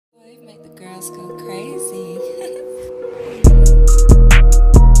Make the girls go crazy.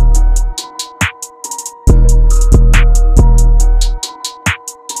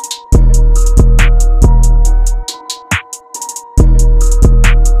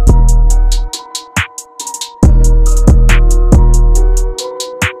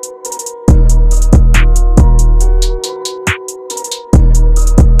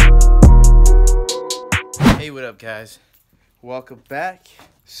 Hey, what up, guys? Welcome back.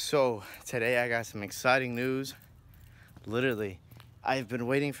 So today I got some exciting news. Literally, I've been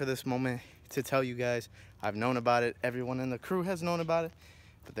waiting for this moment to tell you guys. I've known about it. Everyone in the crew has known about it,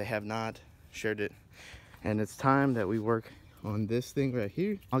 but they have not shared it. And it's time that we work on this thing right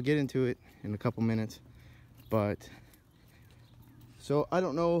here. I'll get into it in a couple minutes, but so I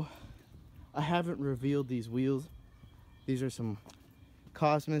don't know. I haven't revealed these wheels. These are some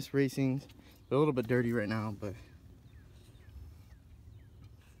Cosmos Racings. They're a little bit dirty right now, but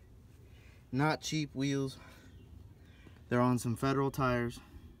not cheap wheels. They're on some Federal tires,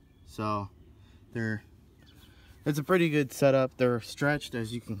 so it's a pretty good setup. They're stretched,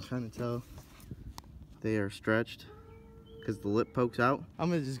 as you can kind of tell. They are stretched because the lip pokes out. I'm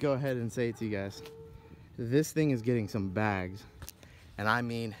gonna just go ahead and say it to you guys. This thing is getting some bags, and I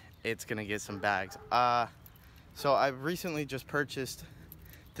mean it's gonna get some bags. So I recently just purchased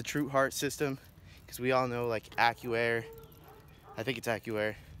the True Heart system, because we all know like AccuAir, I think it's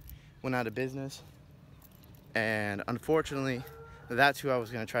AccuAir, went out of business, and unfortunately that's who I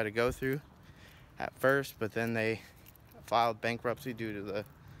was going to try to go through at first, but then they filed bankruptcy due to the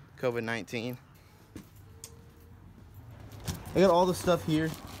COVID-19. I got all the stuff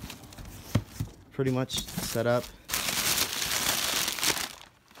here pretty much set up,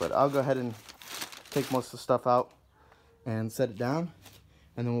 but I'll go ahead and take most of the stuff out and set it down,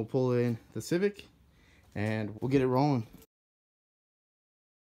 and then we'll pull in the Civic and we'll get it rolling.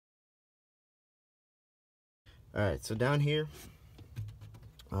 Alright, so down here,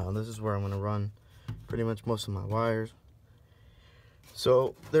 this is where I'm going to run pretty much most of my wires.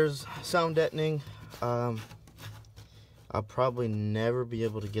 So there's sound deadening. I'll probably never be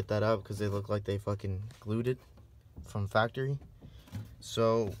able to get that out because they look like they fucking glued it from factory.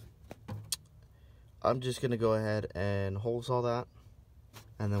 So I'm just going to go ahead and hole saw that,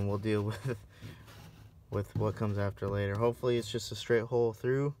 and then we'll deal with what comes after later. Hopefully it's just a straight hole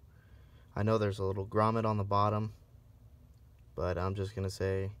through. I know there's a little grommet on the bottom, but I'm just gonna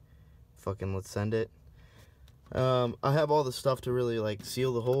say fucking let's send it. I have all the stuff to really like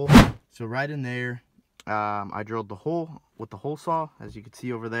seal the hole. So right in there, I drilled the hole with the hole saw, as you can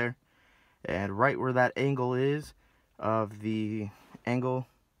see over there, and right where that angle is of the angle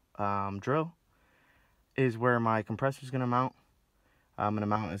drill is where my compressor is gonna mount. I'm gonna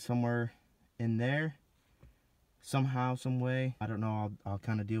mount it somewhere in there, somehow, some way. I don't know. I'll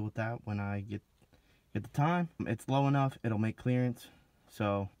kind of deal with that when I get the time. It's low enough, it'll make clearance.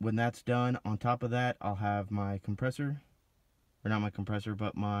 So when that's done, on top of that, I'll have my compressor, or not my compressor,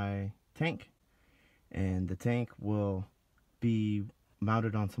 but my tank, and the tank will be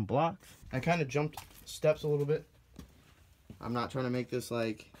mounted on some blocks. I kind of jumped steps a little bit. I'm not trying to make this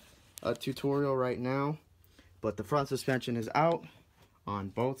like a tutorial right now, but the front suspension is out on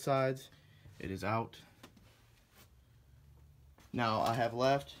both sides. It is out. Now I have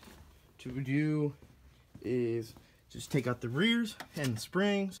left to do is just take out the rears and the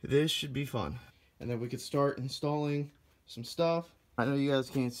springs. This should be fun. And then we could start installing some stuff. I know you guys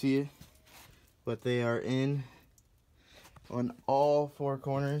can't see it, but they are in on all four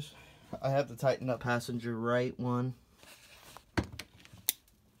corners. I have to tighten up passenger right one.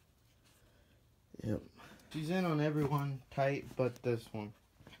 Yep. She's in on every one tight but this one.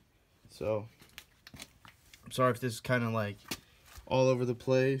 So I'm sorry if this is kind of like all over the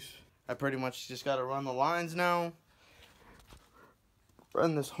place. I pretty much just got to run the lines now.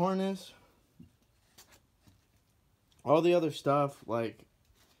 Run this harness. All the other stuff, like,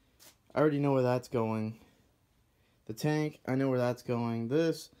 I already know where that's going. The tank, I know where that's going.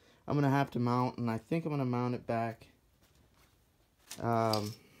 This, I'm going to have to mount, and I think I'm going to mount it back.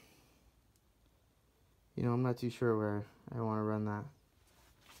 You know, I'm not too sure where I want to run that.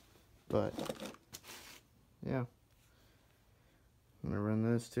 But, yeah. I'm going to run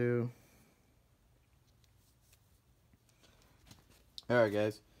this too. Alright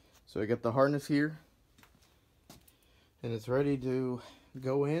guys, so I got the harness here, and it's ready to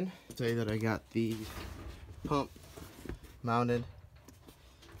go in. I'll tell you that I got the pump mounted.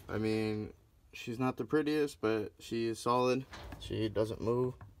 I mean, she's not the prettiest, but she is solid. She doesn't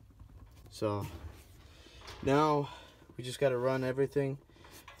move. So now we just got to run everything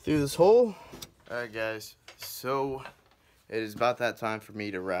through this hole. Alright guys, so it is about that time for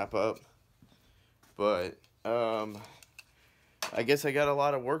me to wrap up. But I guess I got a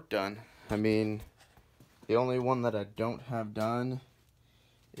lot of work done. I mean, the only one that I don't have done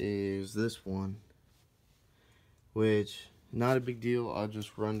is this one, which not a big deal. I'll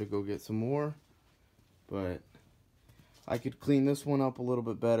just run to go get some more, but I could clean this one up a little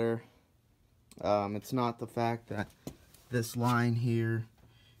bit better. It's not the fact that this line here,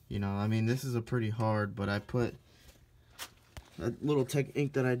 you know, I mean, this is a pretty hard, but I put a little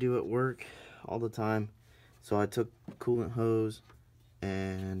technique that I do at work all the time. So I took coolant hose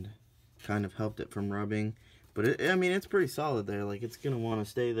and kind of helped it from rubbing. But I mean, it's pretty solid there. Like, it's gonna want to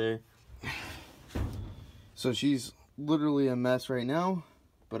stay there. So she's literally a mess right now,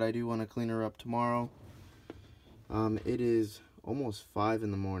 but I do want to clean her up tomorrow. It is almost 5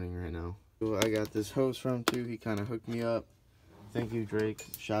 in the morning right now. So I got this hose from too. He kind of hooked me up. Thank you, Drake.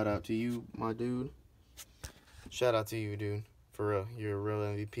 Shout out to you, my dude. Shout out to you, dude. For real, you're a real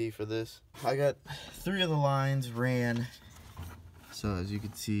MVP for this. I got 3 of the lines ran. So as you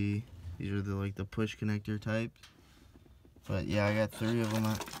can see, these are like the push connector types. But yeah, I got 3 of them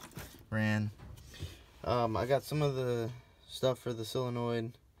that ran. I got some of the stuff for the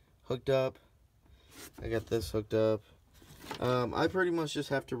solenoid hooked up. I got this hooked up. I pretty much just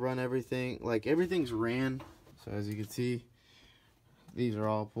have to run everything. Like, everything's ran. So as you can see, these are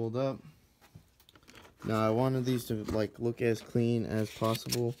all pulled up. Now I wanted these to like look as clean as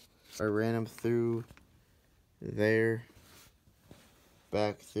possible. I ran them through there,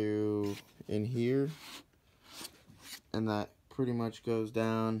 back through in here, and that pretty much goes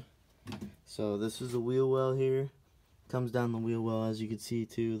down. So this is the wheel well here. Comes down the wheel well, as you can see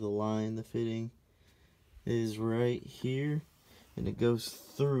too. The line, the fitting is right here, and it goes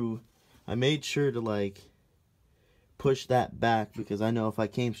through. I made sure to like push that back because I know if I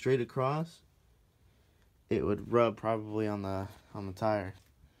came straight across, it would rub probably on the tire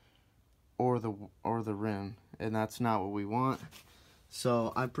or the rim, and that's not what we want.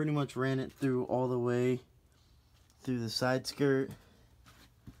 So I pretty much ran it through all the way through the side skirt,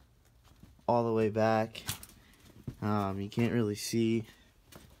 all the way back. You can't really see.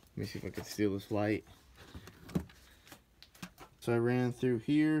 Let me see if I can steal this light. So I ran through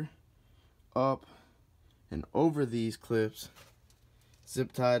here, up, and over these clips,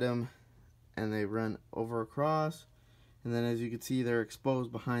 zip tied them, and they run over across. And then as you can see, they're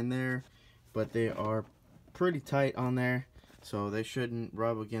exposed behind there, but they are pretty tight on there, so they shouldn't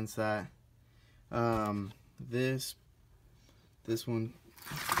rub against that. This one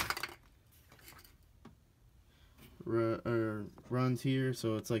runs here,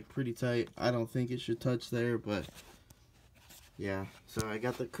 so it's like pretty tight. I don't think it should touch there, but yeah. So I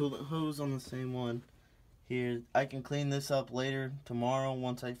got the coolant hose on the same one here. I can clean this up later tomorrow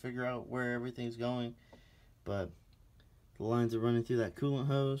once I figure out where everything's going, but the lines are running through that coolant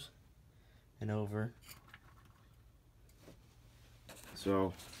hose and over.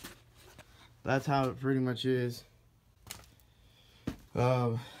 So that's how it pretty much is.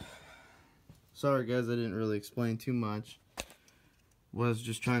 Sorry guys, I didn't really explain too much. Was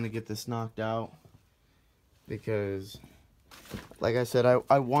just trying to get this knocked out because, like I said,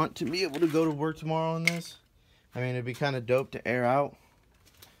 I want to be able to go to work tomorrow on this. I mean, it'd be kind of dope to air out,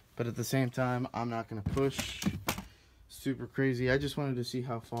 but at the same time, I'm not going to push super crazy. I just wanted to see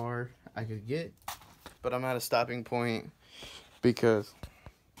how far I could get, but I'm at a stopping point because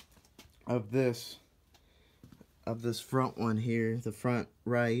of this front one here, the front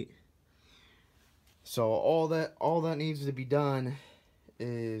right. So all that needs to be done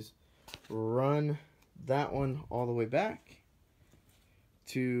is run that one all the way back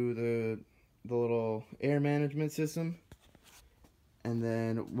to the little air management system, and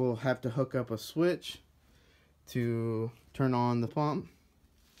then we'll have to hook up a switch to turn on the pump,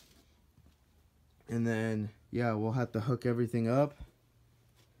 and then yeah, we'll have to hook everything up,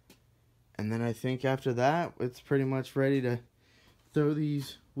 and then I think after that it's pretty much ready to throw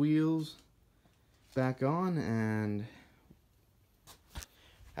these wheels back on, and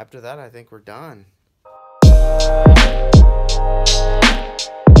after that I think we're done.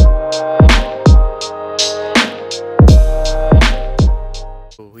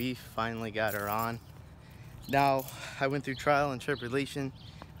 We finally got her on. Now, I went through trial and tribulation.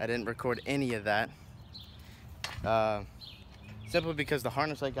 I didn't record any of that. Simply because the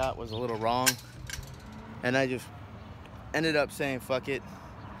harness I got was a little wrong. And I just ended up saying fuck it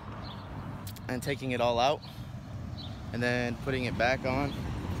and taking it all out and then putting it back on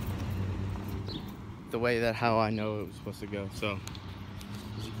the way that how I know it was supposed to go. So,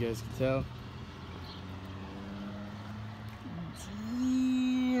 as you guys can tell,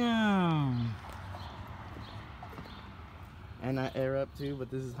 and I air up too, but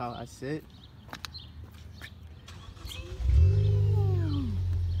this is how I sit.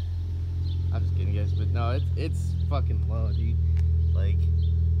 I'm just kidding, guys, but no, it's fucking low, dude. Like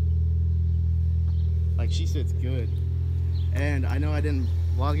she sits good. And I know I didn't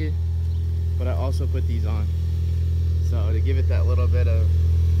vlog it, but I also put these on. So to give it that little bit of,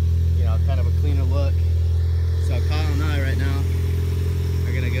 you know, kind of a cleaner look. So Kyle and I right now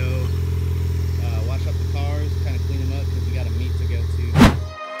are gonna go wash up the cars, kind of clean them up because we got a meet to go to.